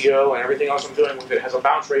SEO and everything else I'm doing with it has a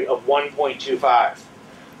bounce rate of 1.25.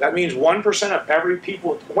 That means 1% of every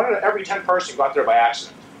 1 out of every 10 person got there by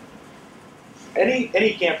accident.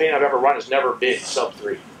 Any campaign I've ever run has never been sub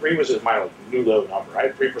 3. 3 was my new low number. I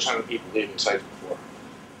had 3% of the people leaving sites before.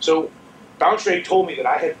 So bounce rate told me that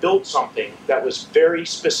I had built something that was very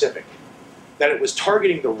specific, that it was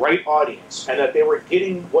targeting the right audience, and that they were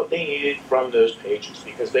getting what they needed from those pages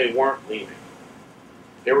because they weren't leaving.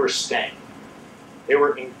 They were staying. They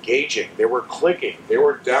were engaging. They were clicking. They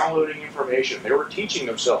were downloading information. They were teaching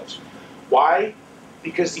themselves. Why?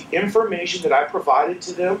 Because the information that I provided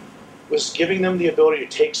to them was giving them the ability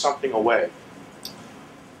to take something away.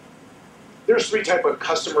 There's 3 types of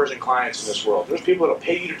customers and clients in this world. There's people that will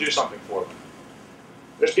pay you to do something for them.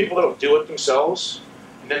 There's people that will do it themselves.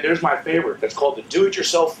 And then there's my favorite, that's called the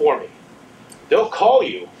do-it-yourself for me. They'll call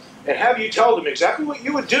you and have you tell them exactly what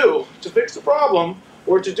you would do to fix the problem,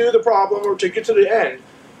 or to do the problem, or to get to the end.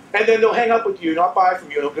 And then they'll hang up with you, not buy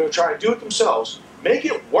from you, and they'll try and do it themselves, make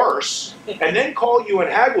it worse, and then call you and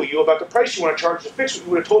haggle you about the price you want to charge to fix what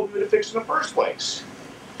you would have told them to fix in the first place.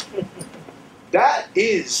 That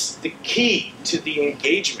is the key to the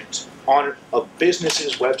engagement on a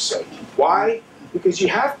business's website. Why? Because you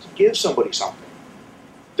have to give somebody something.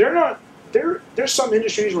 There's some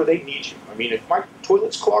industries where they need you. I mean, if my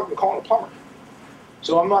toilet's clogged, I'm calling a plumber.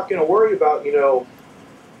 So I'm not going to worry about,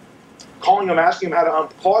 calling them, asking them how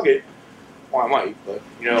to unclog it. Well, I might, but,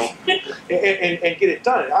 and get it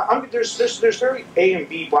done. There's very A and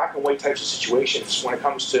B, black and white types of situations when it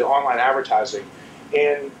comes to online advertising.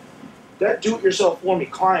 And that do-it-yourself-for-me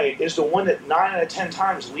client is the one that 9 out of 10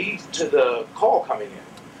 times leads to the call coming in.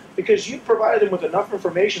 Because you provided them with enough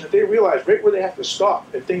information that they realize right where they have to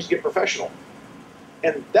stop and things get professional.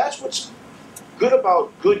 And that's what's good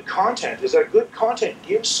about good content, is that good content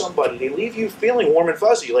gives somebody, they leave you feeling warm and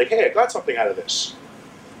fuzzy, like, hey, I got something out of this.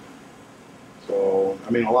 So,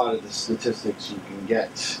 I mean, a lot of the statistics you can get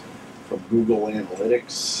from Google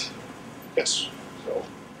Analytics. Yes. So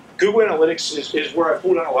Google Analytics is where I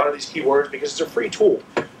pulled on a lot of these keywords because it's a free tool.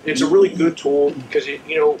 It's a really good tool because,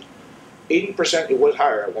 80%, it was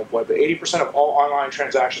higher at one point, but 80% of all online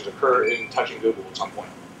transactions occur in touching Google at some point.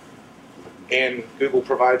 And Google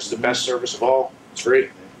provides the best service of all. It's free.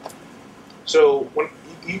 So when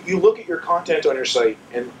you look at your content on your site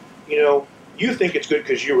and, you think it's good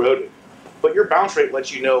because you wrote it, but your bounce rate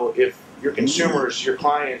lets you know if your consumers, your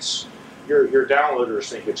clients, your downloaders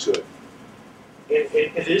think it's good.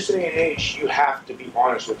 In this day and age, you have to be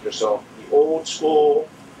honest with yourself. The old school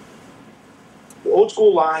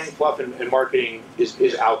line, fluff, and marketing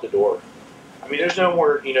is out the door. I mean, there's no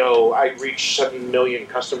more, I reach 7 million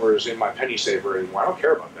customers in my penny saver anymore. I don't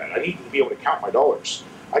care about that. I need to be able to count my dollars.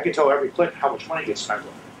 I can tell every click how much money gets spent on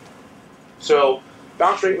it. So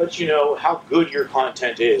bounce rate lets you know how good your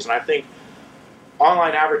content is. And I think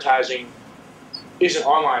online advertising isn't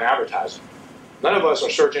online advertising. None of us are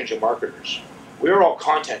search engine marketers. We are all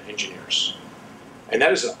content engineers. And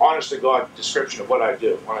that is an honest-to-God description of what I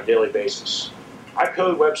do on a daily basis. I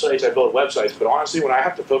code websites, I build websites, but honestly, when I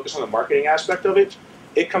have to focus on the marketing aspect of it,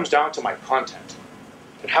 it comes down to my content.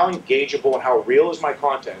 And how engageable and how real is my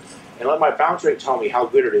content, and let my bounce rate tell me how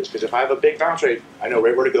good it is, because if I have a big bounce rate, I know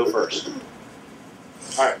right where to go first.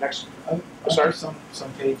 All right, next. Sorry? Some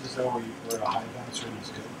pages, though, where a high bounce rate is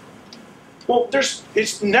good. Well,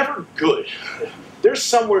 it's never good. There's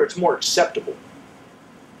somewhere it's more acceptable.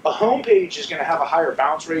 A home page is going to have a higher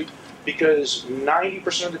bounce rate because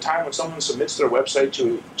 90% of the time when someone submits their website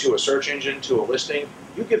to a search engine, to a listing,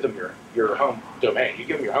 you give them your home domain. You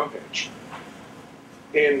give them your home page.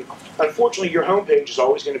 And unfortunately, your home page is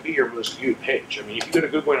always going to be your most viewed page. I mean, if you go to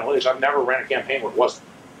Google Analytics, I've never ran a campaign where it wasn't.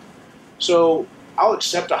 So I'll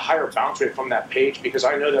accept a higher bounce rate from that page because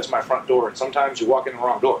I know that's my front door, and sometimes you walk in the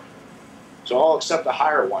wrong door. So I'll accept a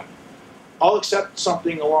higher one. I'll accept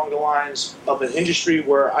something along the lines of an industry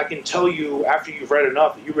where I can tell you after you've read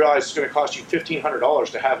enough that you realize it's going to cost you $1,500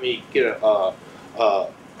 to have me get a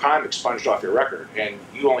crime expunged off your record, and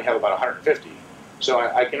you only have about 150. So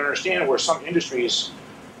I can understand where some industries,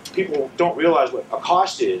 people don't realize what a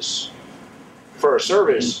cost is for a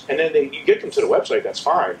service, and then you get them to the website, that's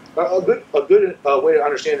fine. A good way to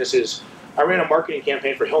understand this is, I ran a marketing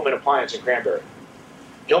campaign for Hillman Appliance in Cranberry.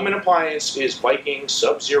 Hillman Appliance is Viking,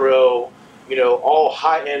 Sub-Zero, all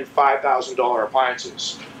high-end $5,000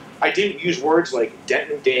 appliances. I didn't use words like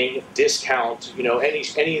dent and ding, discount,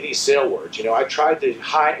 any of these sale words. I tried the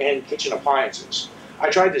high-end kitchen appliances. I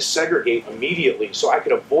tried to segregate immediately so I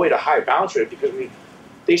could avoid a high bounce rate, because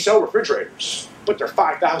they sell refrigerators, but they're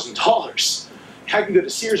 $5,000. I can go to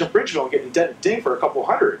Sears and Bridgeville and get a dent and ding for a couple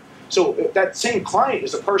hundred. So that same client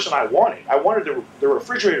is the person I wanted. I wanted the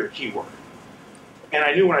refrigerator keyword. And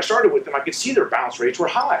I knew when I started with them, I could see their bounce rates were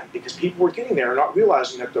high because people were getting there and not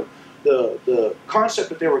realizing that the concept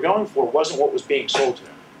that they were going for wasn't what was being sold to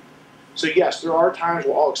them. So yes, there are times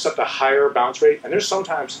where I'll accept a higher bounce rate, and there's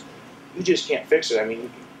sometimes you just can't fix it. I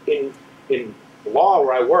mean, in law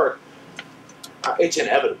where I work, it's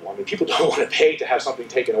inevitable. I mean, people don't want to pay to have something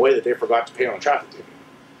taken away that they forgot to pay on a traffic ticket.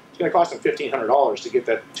 It's going to cost them $1,500 to get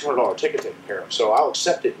that $200 ticket taken care of. So I'll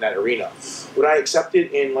accept it in that arena. Would I accept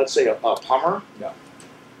it in, let's say, a plumber? No.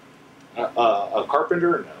 A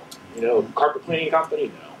carpenter? No. Carpet cleaning company?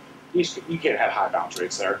 No. You can't have high bounce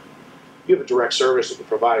rates there. You have a direct service that you're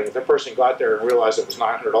providing. If that person got there and realized it was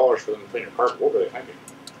 $900 for them to clean your carpet, what were they thinking?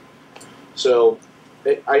 So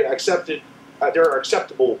I accepted. There are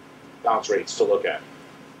acceptable bounce rates to look at.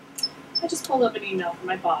 I just pulled up an email from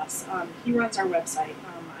my boss. He runs our website.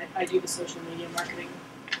 I do the social media marketing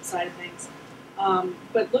side of things.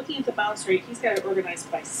 But looking at the bounce rate, he's got it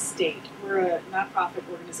organized by state. We're a nonprofit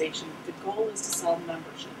organization. The goal is to sell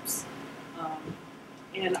memberships.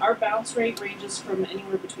 And our bounce rate ranges from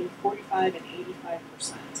anywhere between 45 and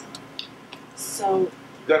 85%. So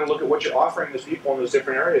you've got to look at what you're offering those people in those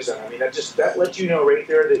different areas. And I mean, that lets you know right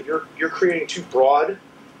there that you're creating too broad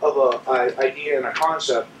of an idea and a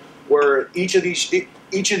concept, where each of these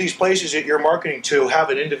places that you're marketing to have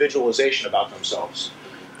an individualization about themselves.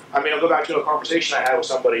 I mean, I'll go back to a conversation I had with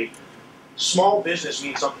somebody. Small business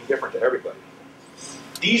means something different to everybody.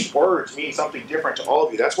 These words mean something different to all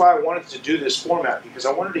of you. That's why I wanted to do this format, because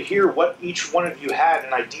I wanted to hear what each one of you had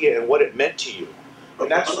an idea and what it meant to you.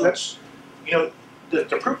 And that's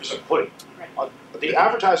the proof is in the pudding. right. The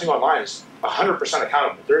advertising online is 100%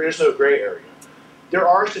 accountable. There is no gray area. There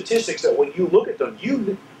are statistics that when you look at them,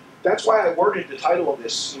 that's why I worded the title of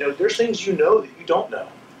this. There's things you know that you don't know.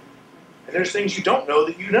 And there's things you don't know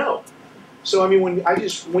that you know. So I mean,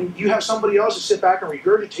 when you have somebody else to sit back and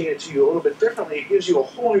regurgitate it to you a little bit differently, it gives you a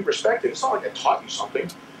whole new perspective. It's not like I taught you something.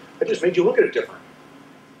 I just made you look at it different.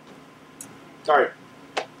 All right,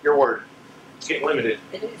 your word. It's getting limited.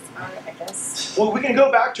 It is, I guess. Well, we can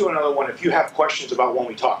go back to another one if you have questions about one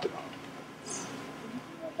we talked about.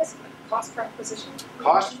 I guess cost per acquisition.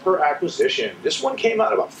 Cost per acquisition. This one came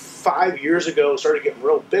out about 5 years ago, started getting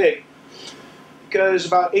real big, because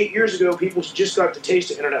about 8 years ago, people just got the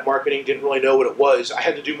taste of internet marketing, didn't really know what it was. I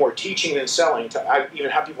had to do more teaching than selling to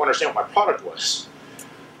even have people understand what my product was.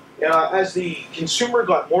 As the consumer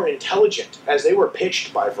got more intelligent, as they were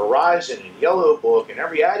pitched by Verizon and Yellow Book and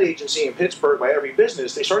every ad agency in Pittsburgh, by every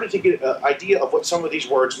business, they started to get an idea of what some of these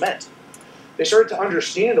words meant. They started to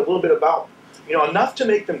understand a little bit about, enough to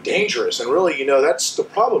make them dangerous. And really, that's the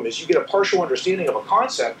problem, is you get a partial understanding of a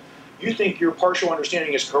concept, you think your partial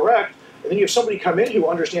understanding is correct, and then you have somebody come in who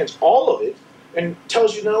understands all of it and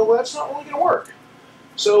tells you, no, well, that's not really going to work.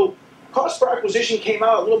 So cost per acquisition came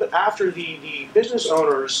out a little bit after the business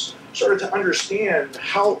owners started to understand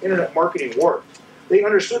how internet marketing worked. They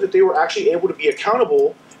understood that they were actually able to be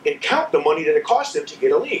accountable and count the money that it cost them to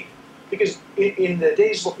get a lead. Because in the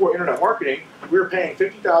days before internet marketing, we were paying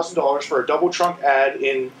 $50,000 for a double trunk ad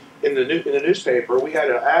in the newspaper. We had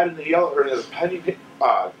an ad in the penny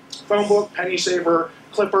phone book, penny saver,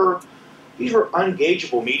 clipper. These were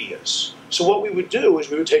ungageable medias. So what we would do is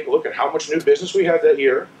we would take a look at how much new business we had that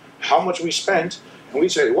year, how much we spent, and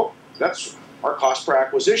we'd say, well, that's our cost per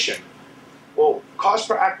acquisition. Well, cost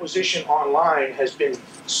per acquisition online has been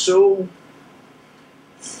so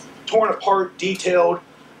torn apart, detailed,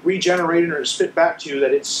 regenerated, and spit back to you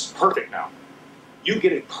that it's perfect now. You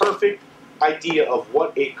get a perfect idea of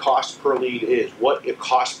what a cost per lead is, what a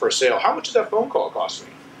cost per sale. How much did that phone call cost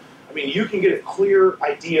me? I mean, you can get a clear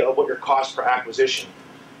idea of what your cost per acquisition.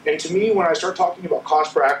 And to me, when I start talking about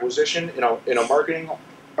cost per acquisition in a marketing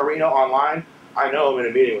arena online, I know I'm in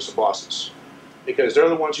a meeting with some bosses, because they're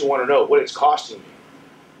the ones who want to know what it's costing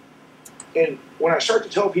me. And when I start to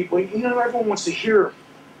tell people, everyone wants to hear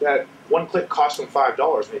that one click cost them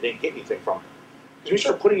 $5 and they didn't get anything from it. Because when you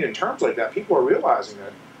start putting it in terms like that, people are realizing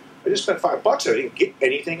that I just spent $5 and I didn't get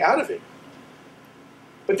anything out of it.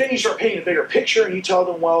 But then you start painting a bigger picture and you tell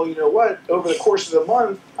them, well, you know what, over the course of the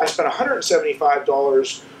month, I spent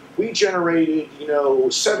 $175. We generated,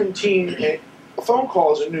 17 phone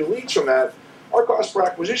calls and new leads from that. Our cost per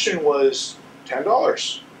acquisition was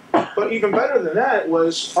 $10. But even better than that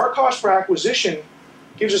was our cost per acquisition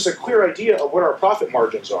gives us a clear idea of what our profit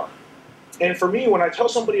margins are. And for me, when I tell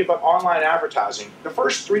somebody about online advertising, the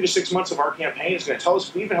first 3 to 6 months of our campaign is going to tell us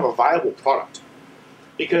if we even have a viable product.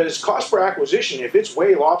 Because cost per acquisition, if it's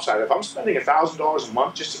way lopsided, if I'm spending $1,000 a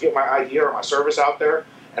month just to get my idea or my service out there,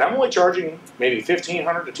 and I'm only charging maybe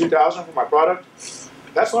 $1,500 to $2,000 for my product,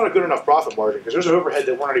 that's not a good enough profit margin because there's an overhead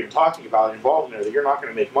that we're not even talking about involved in there that you're not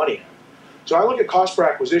going to make money in. So I look at cost per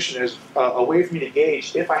acquisition as a way for me to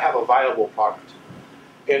gauge if I have a viable product.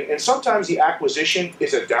 And sometimes the acquisition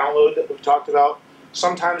is a download that we've talked about.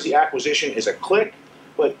 Sometimes the acquisition is a click,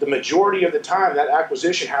 but the majority of the time that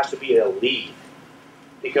acquisition has to be a lead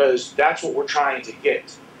because that's what we're trying to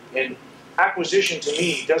get. And acquisition to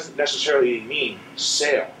me doesn't necessarily mean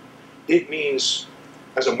sale. It means,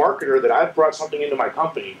 as a marketer, that I've brought something into my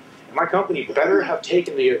company, and my company better have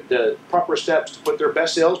taken the proper steps to put their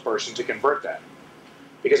best salesperson to convert that.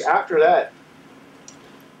 Because after that,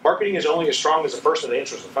 marketing is only as strong as the person that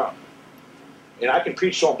answers the phone. And I can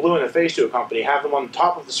preach till I'm blue in the face to a company, have them on the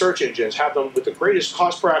top of the search engines, have them with the greatest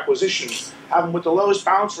cost per acquisition, have them with the lowest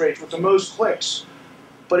bounce rates, with the most clicks.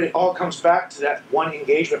 But it all comes back to that one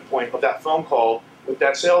engagement point of that phone call with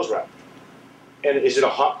that sales rep. And is it a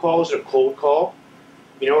hot call? Is it a cold call?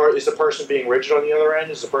 Or is the person being rigid on the other end?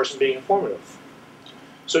 Is the person being informative?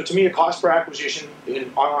 So to me, a cost per acquisition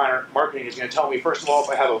in online marketing is going to tell me, first of all, if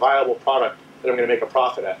I have a viable product that I'm going to make a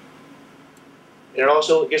profit at. And it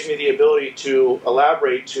also gives me the ability to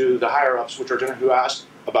elaborate to the higher-ups, which are going to ask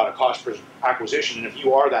about a cost per acquisition. And if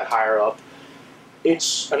you are that higher-up,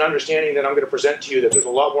 it's an understanding that I'm going to present to you that there's a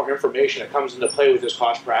lot more information that comes into play with this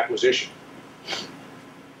cost per acquisition.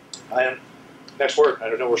 Next word. I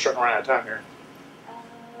don't know, we're starting to run out of time here.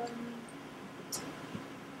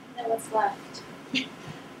 Then what's left?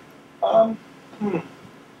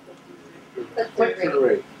 Click-through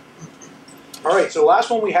rate. All right, so the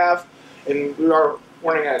last one we have, and we are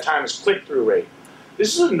running out of time, is click-through rate.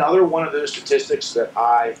 This is another one of those statistics that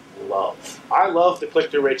I love. I love the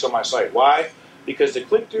click-through rates on my site. Why? Because the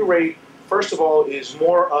click-through rate, first of all, is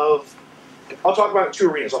more of, I'll talk about it in two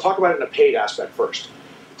arenas. I'll talk about it in a paid aspect first.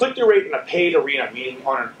 Click-through rate in a paid arena, meaning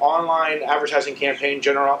on an online advertising campaign,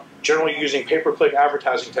 generally using pay-per-click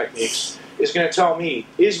advertising techniques, is going to tell me,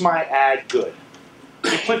 is my ad good?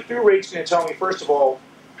 The click-through rate is going to tell me, first of all,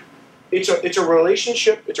 it's a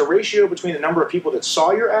relationship, it's a ratio between the number of people that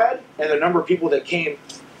saw your ad and the number of people that came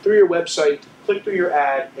through your website, clicked through your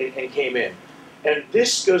ad, and came in. And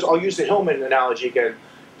this goes, I'll use the Hillman analogy again.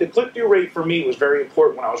 The click-through rate for me was very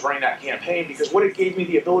important when I was running that campaign because what it gave me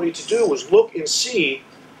the ability to do was look and see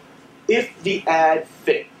if the ad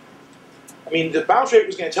fit. I mean, the bounce rate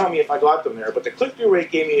was going to tell me if I got them there, but the click-through rate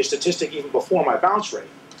gave me a statistic even before my bounce rate.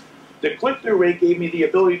 The click-through rate gave me the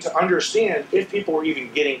ability to understand if people were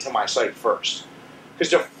even getting to my site first. Because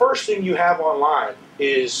the first thing you have online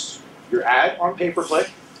is your ad on pay-per-click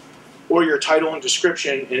or your title and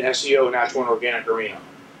description in SEO, natural and organic arena.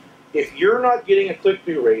 If you're not getting a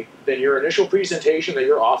click-through rate, then your initial presentation that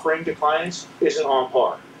you're offering to clients isn't on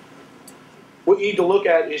par. What you need to look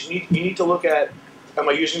at is you need to look at, am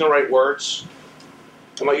I using the right words?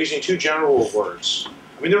 Am I using too general of words?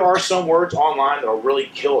 I mean, there are some words online that will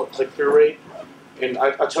really kill a click-through rate. And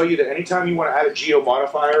I'll tell you that anytime you want to add a geo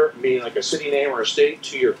modifier, meaning like a city name or a state,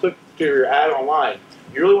 to your ad online,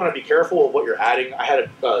 you really want to be careful of what you're adding. I had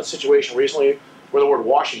a situation recently where the word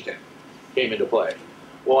Washington came into play.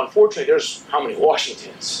 Well, unfortunately, there's how many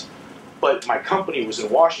Washingtons? But my company was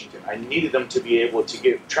in Washington. I needed them to be able to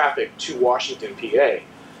get traffic to Washington, PA.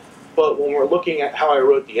 But when we're looking at how I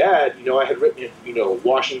wrote the ad, I had written,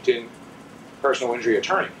 Washington personal injury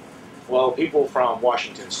attorney. Well, people from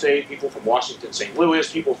Washington State, people from Washington, St. Louis,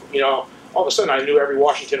 people from, all of a sudden I knew every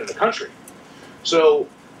Washington in the country. So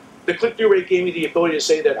the click-through rate gave me the ability to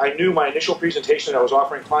say that I knew my initial presentation that I was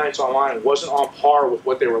offering clients online wasn't on par with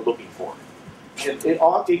what they were looking for. And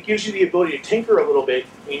it gives you the ability to tinker a little bit,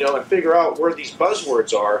 and figure out where these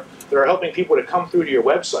buzzwords are that are helping people to come through to your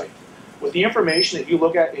website. With the information that you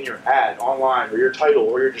look at in your ad online or your title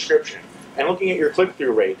or your description and looking at your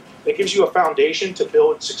click-through rate, it gives you a foundation to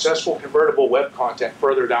build successful convertible web content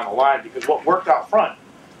further down the line because what worked out front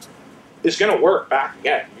is going to work back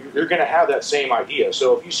again. You're going to have that same idea.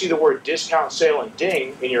 So if you see the word discount, sale, and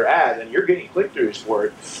ding in your ad and you're getting click-throughs for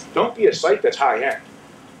it, don't be a site that's high-end.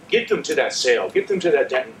 Get them to that sale. Get them to that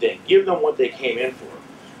dent and ding. Give them what they came in for.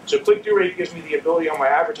 So click-through rate gives me the ability on my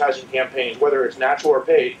advertising campaigns, whether it's natural or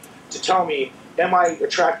paid, to tell me, am I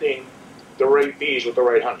attracting the right bees with the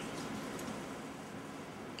right honey?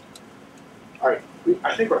 All right,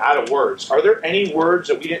 I think we're out of words. Are there any words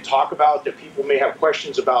that we didn't talk about that people may have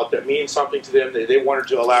questions about that mean something to them that they wanted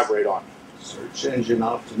to elaborate on? Search engine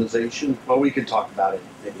optimization. Well, we could talk about it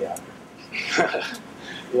maybe after.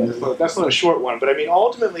 Yeah, that's not a short one, but I mean,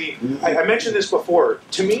 ultimately, I mentioned this before.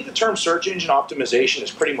 To me, the term search engine optimization is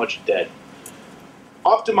pretty much dead.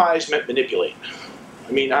 Optimize meant manipulate.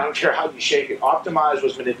 I mean, I don't care how you shake it. Optimize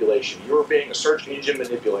was manipulation. You were being a search engine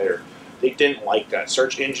manipulator. They didn't like that.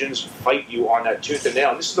 Search engines fight you on that tooth and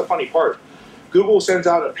nail. And this is the funny part. Google sends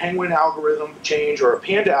out a penguin algorithm change or a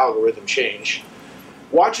panda algorithm change,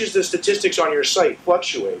 watches the statistics on your site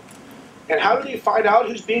fluctuate. And how do they find out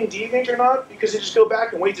who's being deviant or not? Because they just go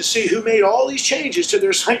back and wait to see who made all these changes to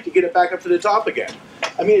their site to get it back up to the top again.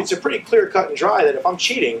 I mean, it's a pretty clear cut and dry that if I'm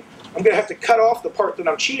cheating, I'm going to have to cut off the part that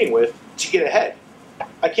I'm cheating with to get ahead.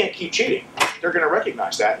 I can't keep cheating. They're going to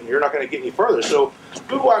recognize that, and you're not going to get any further. So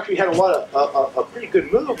Google actually had a pretty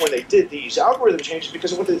good move when they did these algorithm changes,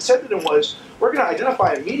 because what they said to them was, we're going to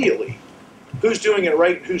identify immediately who's doing it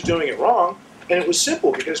right and who's doing it wrong. And it was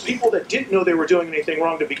simple, because people that didn't know they were doing anything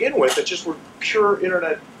wrong to begin with, that just were pure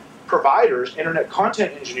internet providers, internet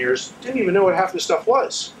content engineers, didn't even know what half this stuff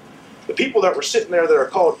was. The people that were sitting there that are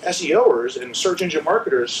called SEOers and search engine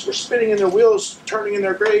marketers were spinning in their wheels, turning in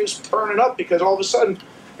their graves, burning up, because all of a sudden,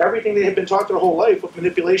 everything they had been taught their whole life with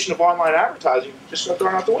manipulation of online advertising just got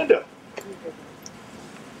thrown out the window.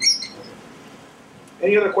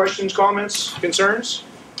 Any other questions, comments, concerns?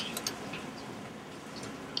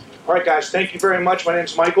 All right, guys, thank you very much. My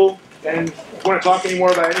name's Michael, and if you want to talk any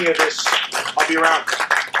more about any of this, I'll be around.